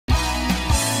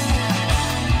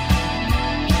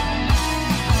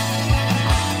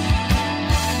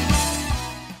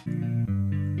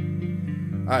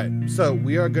Alright, so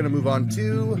we are going to move on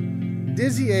to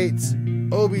DizzyEight's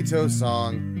Obito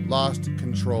song, Lost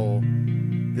Control.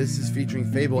 This is featuring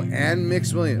FabvL and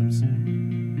Mix Williams.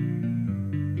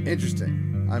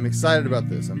 Interesting. I'm excited about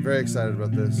this. I'm very excited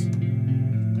about this.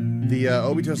 The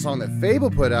Obito song that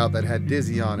FabvL put out that had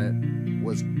Dizzy on it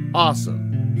was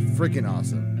awesome. Freaking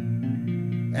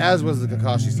awesome. As was the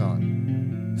Kakashi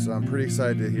song. So I'm pretty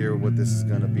excited to hear what this is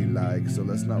going to be like. So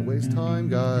let's not waste time,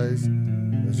 guys.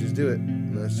 Let's just do it.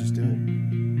 Let's just do it.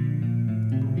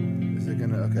 Is it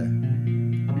going to... Okay.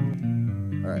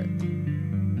 Alright.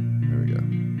 There we go.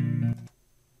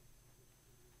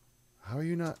 How are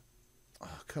you not...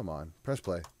 Oh, come on. Press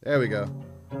play. There we go.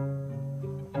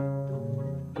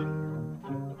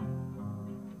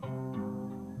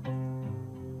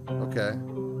 Okay.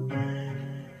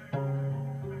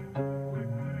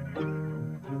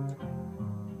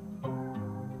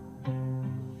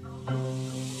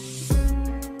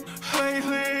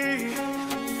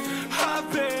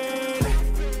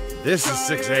 This is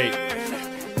 6'8",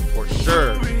 for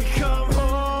sure.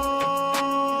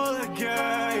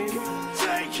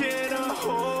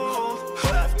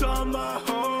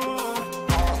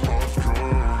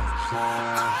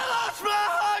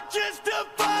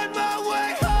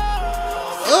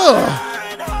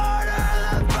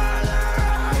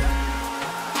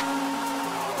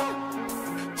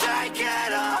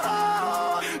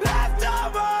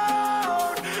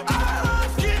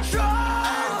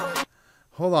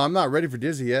 Hold on, I'm not ready for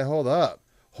Dizzy yet. Hold up.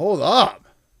 Hold up.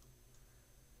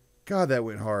 God, that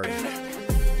went hard.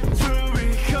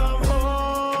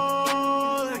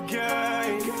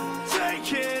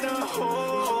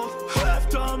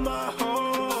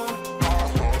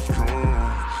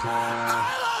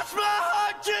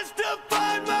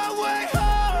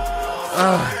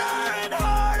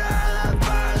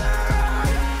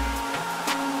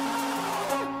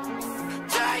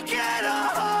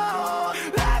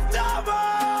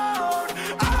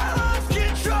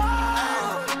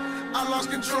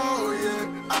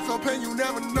 Pain you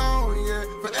never know, yeah.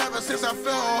 Forever since I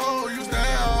felt whole, used to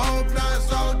have hope, now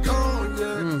it's all gone,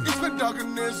 yeah. It's been dark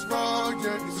in this road,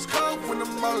 yeah. It's cold when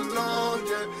I'm all alone,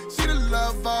 yeah. See the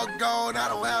love all gone, I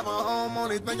don't have a home.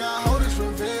 Only thing I hold is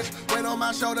revenge. Weight on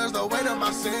my shoulders, the weight of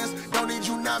my sins. Don't need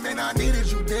you now, man, I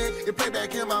needed you then. It played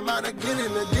back in my mind again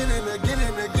and again and again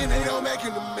and again. Ain't no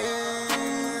making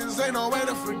amends, ain't no way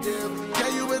to forgive.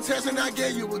 Gave you a test and I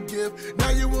gave you a gift. Now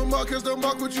you a mark, cause the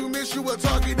mark what you miss, you a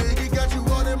target. He got you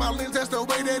all in my lens, that's the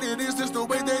way that it is. That's the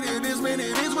way that it is, man,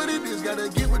 it is what it is. Gotta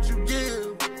get what you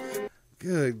give.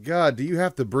 Good God, do you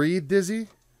have to breathe, Dizzy?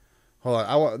 Hold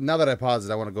on, now that I paused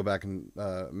it, I want to go back and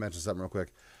mention something real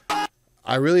quick.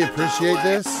 I really appreciate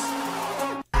this.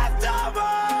 Oh,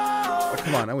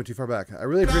 come on, I went too far back. I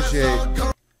really appreciate...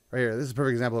 Right here, this is a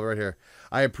perfect example of it right here.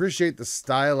 I appreciate the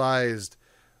stylized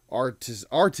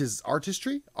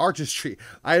artistry.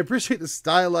 I appreciate the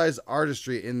stylized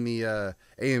artistry in the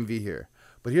AMV here.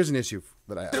 But here's an issue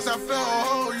that I have.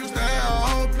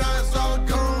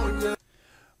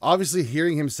 Obviously,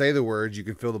 hearing him say the words, you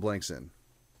can fill the blanks in.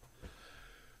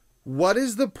 What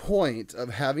is the point of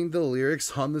having the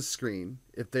lyrics on the screen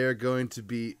if they are going to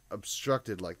be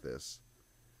obstructed like this,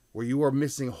 where you are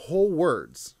missing whole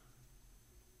words?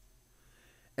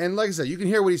 And like I said, you can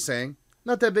hear what he's saying.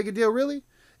 Not that big a deal, really.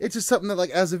 It's just something that,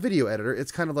 like, as a video editor,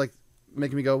 it's kind of like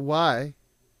making me go, why?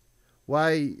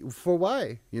 Why? For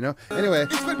why? You know? Anyway,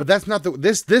 but that's not the...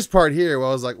 This part here where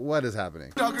I was like, what is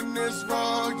happening?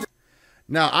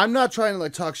 Now, I'm not trying to,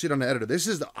 like, talk shit on the editor. This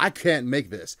is... I can't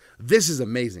make this. This is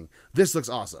amazing. This looks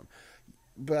awesome.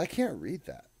 But I can't read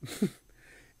that.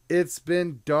 It's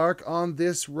been dark on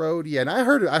this road. Yeah, and I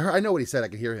heard it. I know what he said. I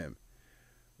could hear him.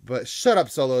 But shut up,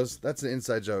 Solos. That's an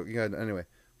inside joke. You know, anyway,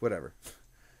 whatever.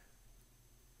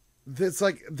 It's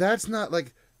like, that's not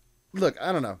like, look,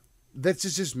 I don't know. That's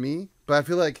just me. But I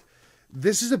feel like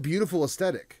this is a beautiful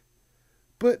aesthetic.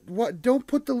 But what? Don't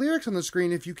put the lyrics on the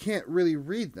screen if you can't really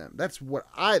read them. That's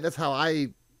how I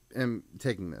am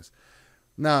taking this.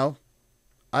 Now,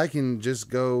 I can just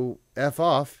go F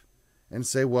off and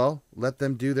say, well, let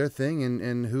them do their thing,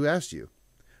 and who asked you?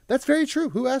 That's very true.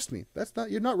 Who asked me? That's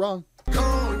not, you're not wrong.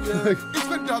 It's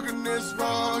been dark in this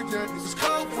road, yeah. It's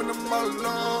cold when I'm all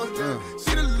alone, yeah.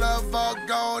 See the love all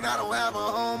gone, I don't have a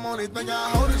home. Only thing I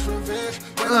hold is revenge.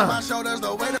 Weight on my shoulders,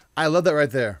 the weight. I love that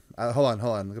right there. Hold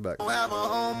on, look back. I don't have a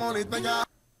home, only thing I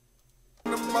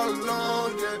I'm all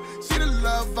alone, yeah. See the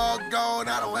love all gone,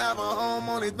 I don't have a home.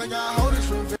 Only thing I hold is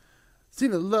revenge. See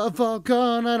the love all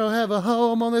gone, I don't have a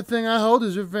home. Only thing I hold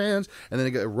is revenge. And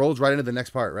then it rolls right into the next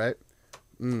part, right?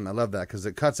 I love that because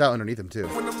it cuts out underneath him too.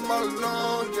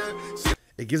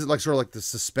 It gives it like sort of like the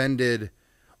suspended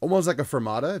almost like a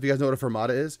fermata. If you guys know what a fermata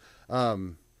is, a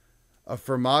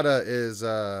fermata is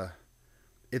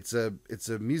it's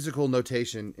a musical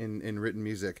notation in written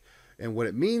music, and what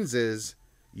it means is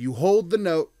you hold the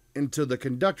note until the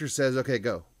conductor says, "Okay,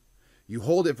 go." You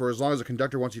hold it for as long as the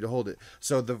conductor wants you to hold it.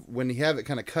 So when you have it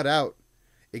kind of cut out,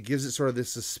 it gives it sort of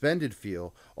this suspended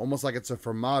feel, almost like it's a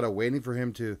fermata, waiting for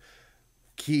him to.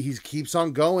 He keeps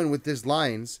on going with his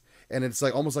lines, and it's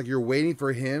like almost like you're waiting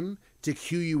for him to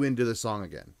cue you into the song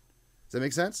again. Does that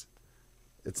make sense?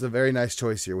 It's a very nice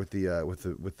choice here with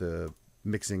the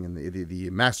mixing and the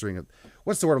mastering of,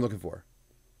 what's the word I'm looking for?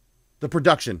 The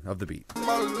production of the beat.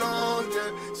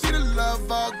 See the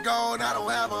love all gone. I don't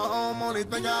have a home. Only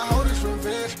thing I hold is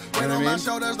revenge. Weight on my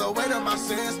shoulders, the weight of my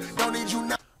sins. Don't need you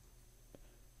now.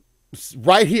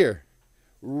 Right here.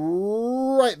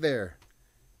 Right there.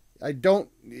 I don't.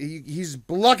 He's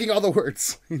blocking all the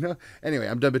words, you know. Anyway,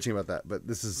 I'm done bitching about that. But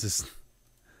this is just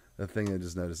a thing I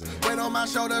just noticed. Weight on my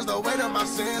shoulders, the weight of my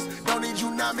sins. Don't need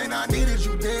you now, man. I needed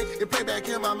you then. It play back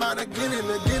in my mind again and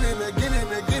again and again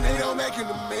and again. They don't make it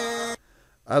a man.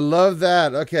 I love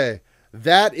that. Okay,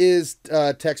 that is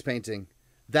text painting.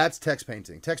 That's text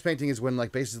painting. Text painting is when,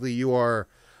 like, basically you are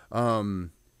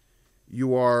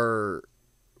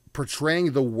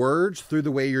portraying the words through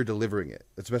the way you're delivering it.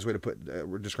 That's the best way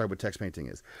to describe what text painting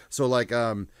is. So like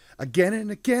again and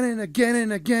again and again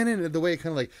and again, and the way it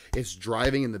kind of like it's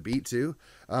driving in the beat too.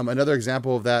 Another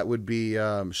example of that would be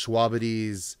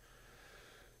Schwabity's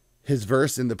his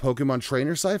verse in the Pokemon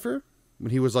Trainer Cipher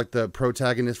when he was like the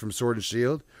protagonist from Sword and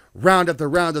Shield. Round after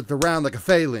round after round like a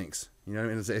phalanx. You know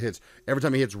what I mean? It hits every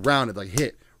time he hits round, it like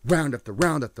hit round after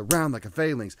round after round like a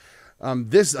phalanx.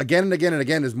 This again and again and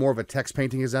again is more of a text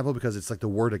painting example because it's like the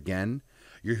word again.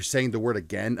 You're saying the word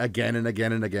again and again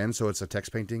and again, so it's a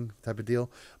text painting type of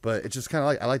deal. But it's just kind of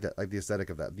like, I like that, like the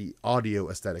aesthetic of that, the audio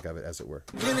aesthetic of it, as it were.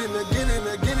 Again and again and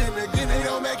again and again, they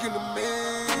don't make it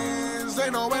amends.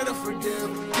 Ain't no way to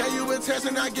forgive. Gave you a test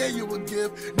and I gave you a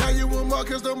gift. Now you a mark,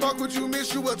 cause the mark what you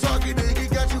miss, you a target, he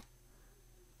got you.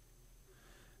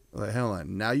 Like, hold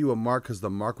on. Now you a mark because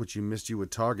the mark which you missed you a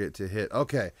target to hit.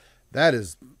 Okay. That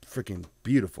is freaking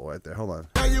beautiful right there. Hold on.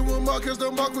 Now you a mark, cause the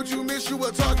mark what you miss, you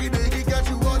a target, he got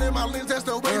you all in my lens. That's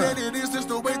the way that it is. That's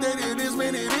the way that it is,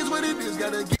 man. It is what it is.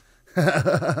 Gotta get.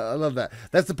 I love that.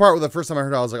 That's the part where the first time I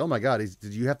heard it, I was like, oh my God,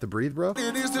 did you have to breathe, bro?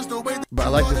 It is just the way that but I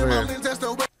like this right here.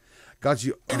 Got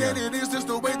you. It is just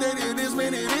the way that it is,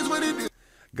 man. It is what it is.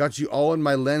 Got you all in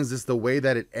my lens. This the way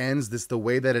that it ends. This the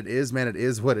way that it is, man. It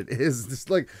is what it is. Just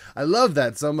like, I love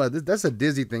that so much. That's a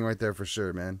Dizzy thing right there for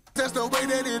sure, man. That's the way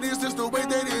that it is. That's the way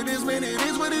that it is, man. It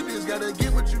is what it is. Gotta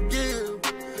get what you give.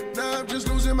 Now I'm just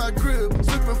losing my grip.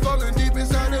 Slipping, falling deep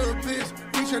inside the abyss.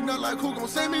 Reaching out like who gon'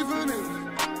 save me from this?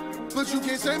 But you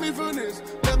can't save me from this.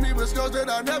 Left me with scars that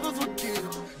I never forget.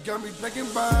 Got me thinking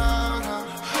about how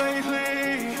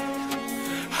lately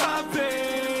I've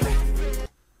been.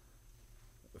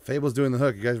 FabvL's doing the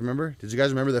hook. You guys remember? Did you guys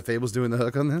remember that FabvL's doing the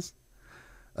hook on this?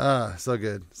 So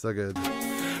good. So good.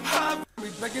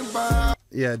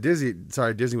 Yeah, Dizzy.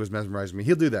 Sorry, Dizzy was mesmerizing me.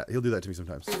 He'll do that. He'll do that to me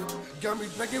sometimes. Got me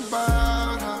thinking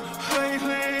about how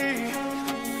lately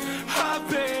I've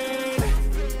been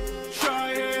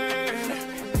trying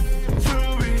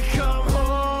to become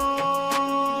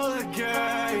whole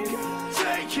again.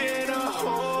 Taking a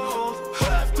hold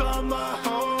left on my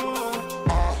home.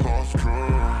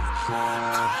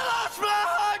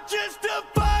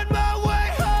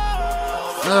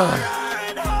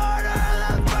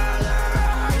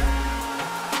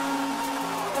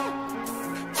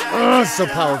 Oh, so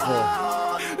powerful.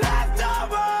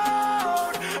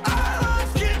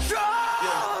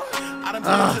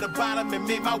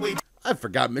 I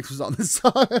forgot Mix was on this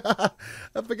song. I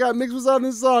forgot Mix was on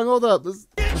this song. Hold up.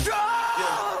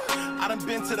 I done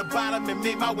been to the bottom and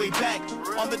made my way back.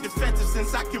 On the defensive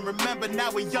since I can remember.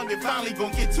 Now we're young and finally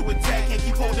gonna get to attack. Can't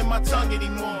keep holding my tongue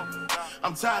anymore.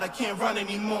 I'm tired, I can't run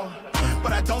anymore.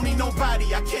 But I don't need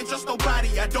nobody, I can't trust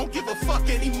nobody. I don't give a fuck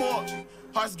anymore.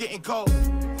 Heart's getting cold.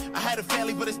 I had a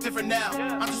family, but it's different now.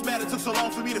 I'm just mad it took so long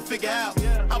for me to figure out.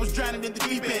 I was drowning in the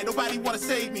deep end, nobody wanna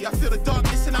save me. I feel the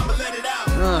darkness and I'ma let it out.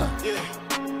 Yeah.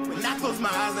 When I close my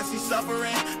eyes, I see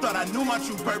suffering. Thought I knew my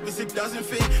true purpose, it doesn't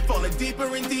fit. Falling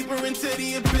deeper and deeper into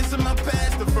the abyss of my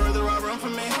past. The further I run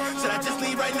from it, should I just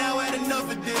leave right now? I had enough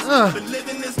of this. Been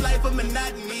living this life of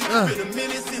monotony. Been a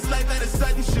minute since life had a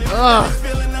sudden shift.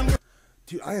 Feeling I'm...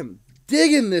 Dude, I am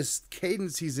digging this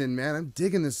cadence he's in, man. I'm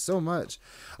digging this so much.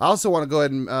 I also want to go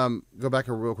ahead and go back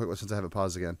real quick since I have it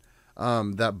paused again.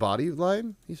 That body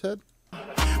line, he said.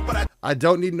 I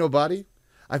don't need no body.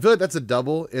 I feel like that's a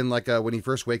double in like when he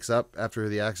first wakes up after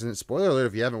the accident. Spoiler alert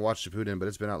if you haven't watched Shippuden, but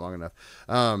it's been out long enough.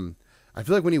 I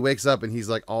feel like when he wakes up and he's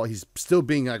like he's still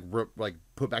being like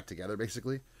put back together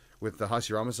basically with the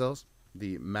Hashirama cells,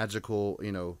 the magical,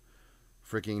 you know,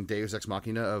 freaking Deus Ex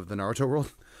Machina of the Naruto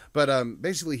world. But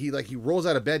basically he rolls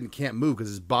out of bed and can't move because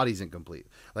his body's incomplete.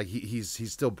 Like he's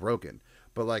still broken.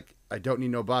 But like, I don't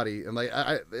need no body. And like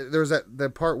there's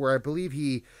that part where I believe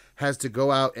he has to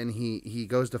go out and he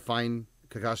goes to find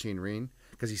Kakashi and Rin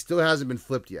because he still hasn't been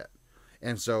flipped yet.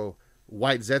 And so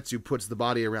White Zetsu puts the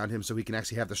body around him so he can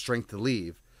actually have the strength to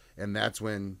leave. And that's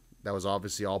when that was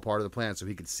obviously all part of the plan, so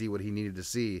he could see what he needed to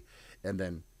see and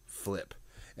then flip.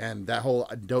 And that whole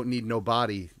 "I don't need no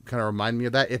body" kind of reminded me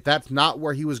of that. If that's not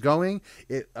where he was going,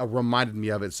 it reminded me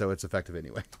of it, so it's effective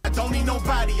anyway. I don't need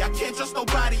nobody, I can't trust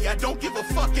nobody, I don't give a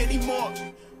fuck anymore.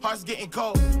 Heart's getting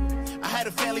cold. I had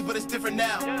a family, but it's different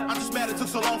now. I'm just mad it took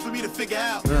so long for me to figure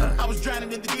out. I was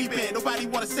drowning in the deep end, nobody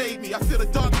wanna save me. I feel the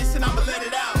darkness and I'ma let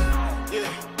it out. Yeah.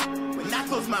 When I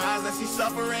close my eyes, I see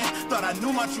suffering. Thought I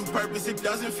knew my true purpose, it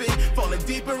doesn't fit. Falling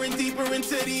deeper and deeper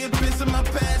into the abyss of my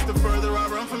past. The further I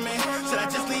run from it, should I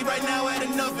just leave right now? Had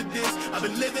enough of this. I've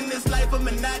been living this life of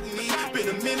monotony. Been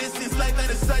a minute since life had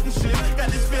a sudden shift.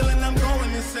 Got this feeling I'm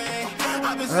going insane.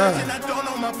 I've been searching, I don't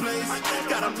know my place.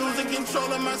 God, I'm losing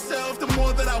control of myself. The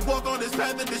more that I walk on this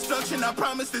path of destruction, I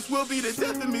promise this will be the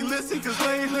death of me. Listen, cause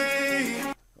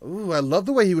lately... Ooh, I love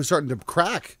the way he was starting to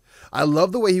crack. I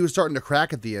love the way he was starting to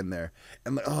crack at the end there.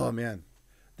 And like, oh man,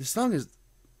 this song is,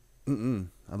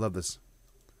 I love this.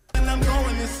 And I'm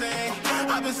going insane.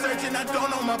 I've been searching, I don't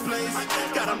know my place.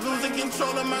 God, I'm losing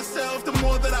control of myself. The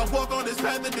more that I walk on this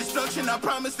path of destruction, I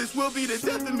promise this will be the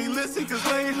death of me. Listen, cause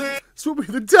lately... This will be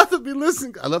the death of me.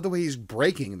 Listen. I love the way he's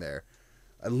breaking there.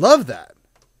 I love that.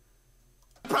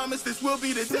 I promise this will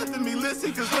be the death of me.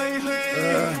 Listen, cause lately...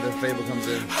 The FabvL comes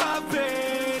in. I've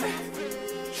been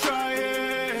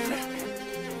trying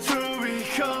to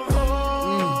become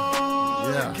whole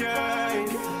again.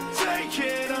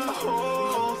 Taking a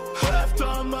hold left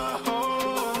on my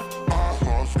home.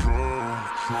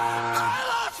 I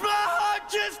lost my heart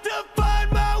just to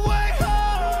find my way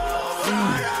home.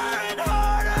 Harder and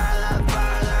harder the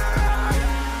further.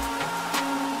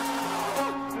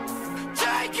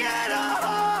 Taking a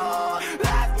hold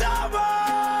left on my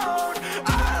own. I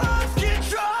lost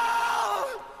control.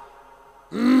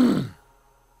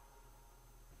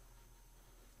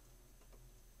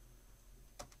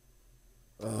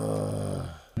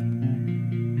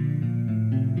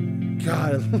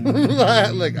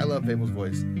 God, like I love FabvL's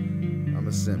voice. I'm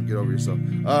a simp. Get over yourself.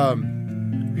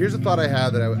 Here's a thought I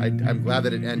had that I'm glad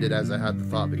that it ended as I had the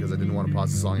thought because I didn't want to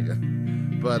pause the song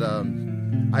again. But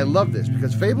I love this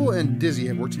because FabvL and Dizzy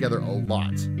have worked together a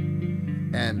lot,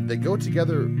 and they go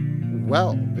together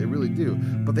well. They really do.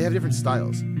 But they have different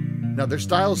styles. Now their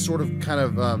styles sort of kind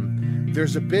of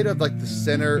there's a bit of like the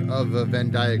center of a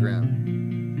Venn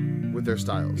diagram with their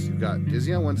styles. You've got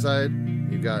Dizzy on one side,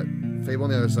 you've got FabvL on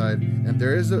the other side, and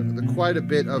there is quite a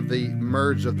bit of the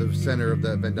merge of the center of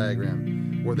that Venn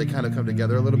diagram where they kind of come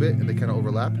together a little bit and they kind of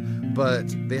overlap, but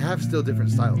they have still different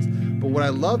styles. But what I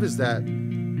love is that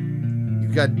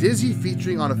you've got Dizzy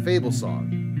featuring on a FabvL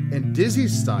song, and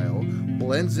Dizzy's style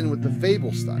blends in with the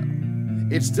FabvL style.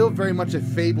 It's still very much a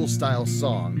FabvL style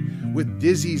song with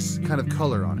Dizzy's kind of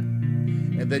color on it.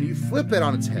 And then you flip it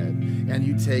on its head and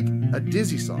you take a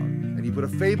Dizzy song and you put a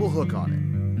FabvL hook on it.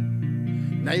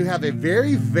 Now you have a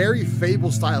very, very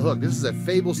FabvL style hook. This is a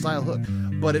FabvL style hook,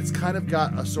 but it's kind of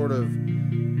got a sort of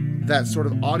that sort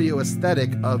of audio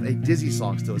aesthetic of a Dizzy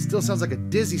song still. It still sounds like a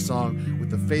Dizzy song with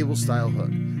the FabvL style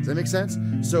hook. Does that make sense?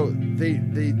 So they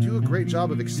do a great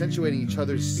job of accentuating each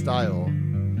other's style,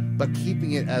 but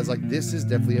keeping it as like, this is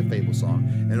definitely a FabvL song,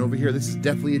 and over here, this is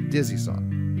definitely a Dizzy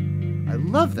song. I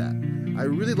love that. I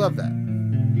really love that.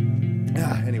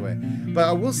 Anyway, but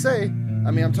I will say,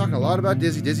 I mean, I'm talking a lot about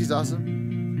Dizzy. Dizzy's awesome.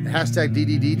 Hashtag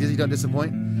DDD, Dizzy don't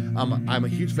disappoint. I'm a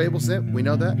huge FabvL simp. We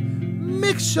know that.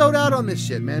 Mix showed out on this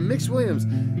shit, man. Mix Williams.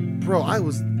 Bro, I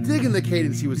was digging the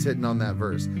cadence he was hitting on that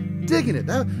verse. Digging it.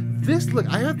 Look,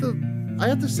 I have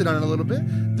to sit on it a little bit.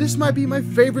 This might be my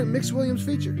favorite Mix Williams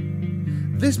feature.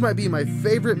 This might be my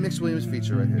favorite Mix Williams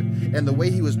feature right here. And the way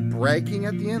he was breaking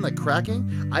at the end, like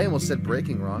cracking, I almost said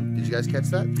breaking wrong. Did you guys catch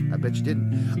that? I bet you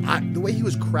didn't. The way he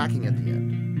was cracking at the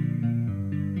end.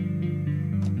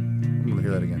 I'm gonna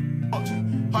hear that again.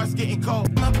 Heart's getting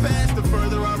cold. My past, the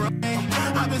further I run.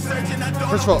 I've been searching, I don't.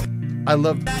 First of all, I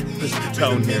love this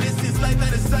tone here.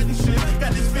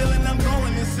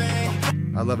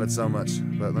 I love it so much.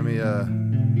 But let me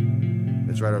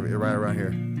it's right around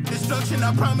here. Destruction,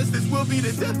 I promise this will be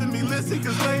the death of me. Listen,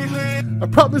 cause lately I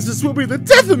promise this will be the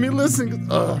death of me. Listen,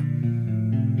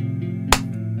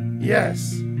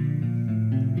 yes.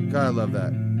 God, I love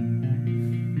that.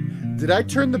 Did I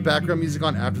turn the background music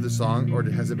on after the song, or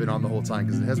has it been on the whole time?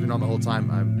 Because it has been on the whole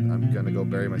time. I'm gonna go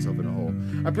bury myself in a hole.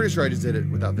 I'm pretty sure I just did it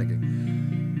without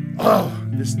thinking. Oh,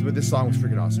 this song was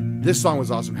freaking awesome. This song was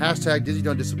awesome. Hashtag Dizzy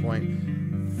don't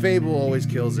disappoint. FabvL always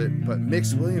kills it, but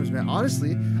Mix Williams, man,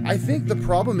 honestly, I think the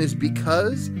problem is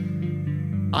because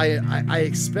I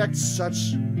expect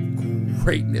such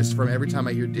greatness from every time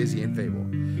I hear Dizzy and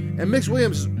FabvL. And Mix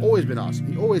Williams has always been awesome.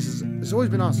 It's always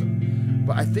been awesome.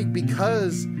 But I think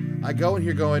because I go in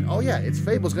here going, oh yeah, it's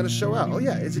FabvL's gonna show out. Oh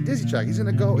yeah, it's a Dizzy track. He's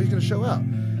gonna show out.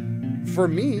 For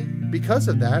me, because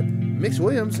of that, Mix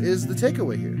Williams is the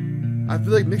takeaway here. I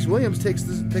feel like Mix Williams takes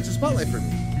the spotlight for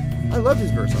me. I love his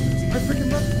verse on this. I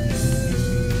freaking love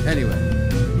it. Anyway,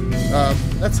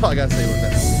 that's all I gotta say about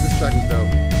that. This track was dope.